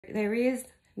There is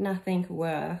nothing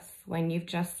worse when you've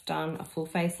just done a full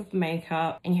face of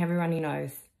makeup and you have a runny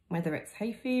nose. Whether it's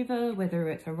hay fever, whether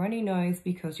it's a runny nose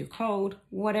because you're cold,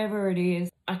 whatever it is,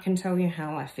 I can tell you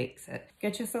how I fix it.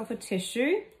 Get yourself a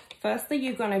tissue. Firstly,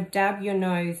 you're gonna dab your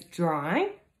nose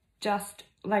dry, just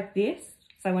like this.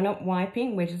 So we're not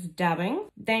wiping, we're just dabbing.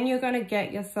 Then you're gonna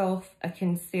get yourself a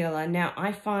concealer. Now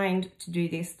I find to do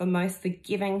this, the most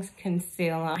forgiving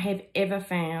concealer I have ever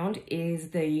found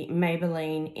is the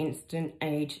Maybelline Instant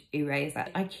Age Eraser.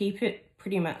 I keep it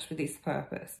pretty much for this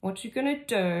purpose. What you're gonna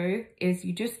do is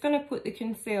you're just gonna put the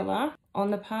concealer on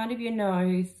the part of your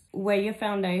nose where your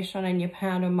foundation and your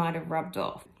powder might have rubbed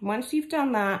off. Once you've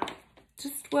done that,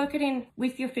 just work it in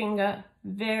with your finger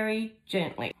very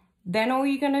gently. Then all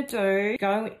you're gonna do,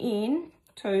 go in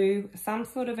to some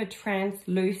sort of a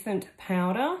translucent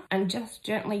powder and just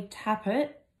gently tap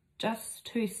it just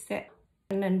to set,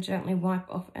 and then gently wipe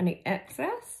off any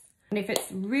excess. And if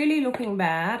it's really looking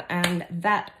bad and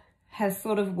that has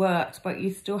sort of worked but you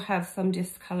still have some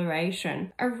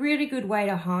discoloration, a really good way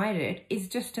to hide it is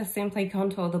just to simply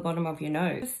contour the bottom of your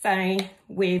nose. Say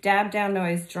we've dabbed our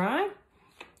nose dry,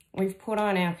 we've put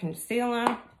on our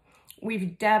concealer,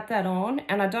 we've dabbed that on,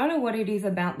 and I don't know what it is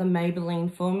about the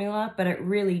Maybelline formula, but it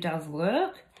really does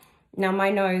work. Now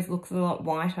my nose looks a lot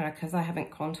whiter because I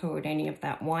haven't contoured any of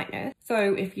that whiteness.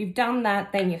 So if you've done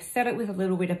that, then you've set it with a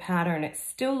little bit of powder and it's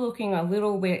still looking a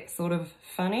little bit sort of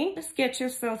funny, just get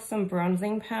yourself some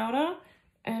bronzing powder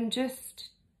and just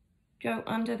go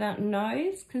under that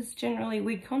nose, because generally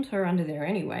we contour under there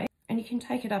anyway. And you can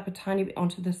take it up a tiny bit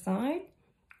onto the side,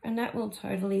 and that will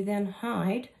totally then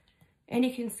hide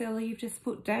any concealer you've just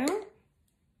put down.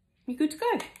 You're good to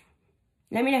go.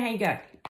 Let me know how you go.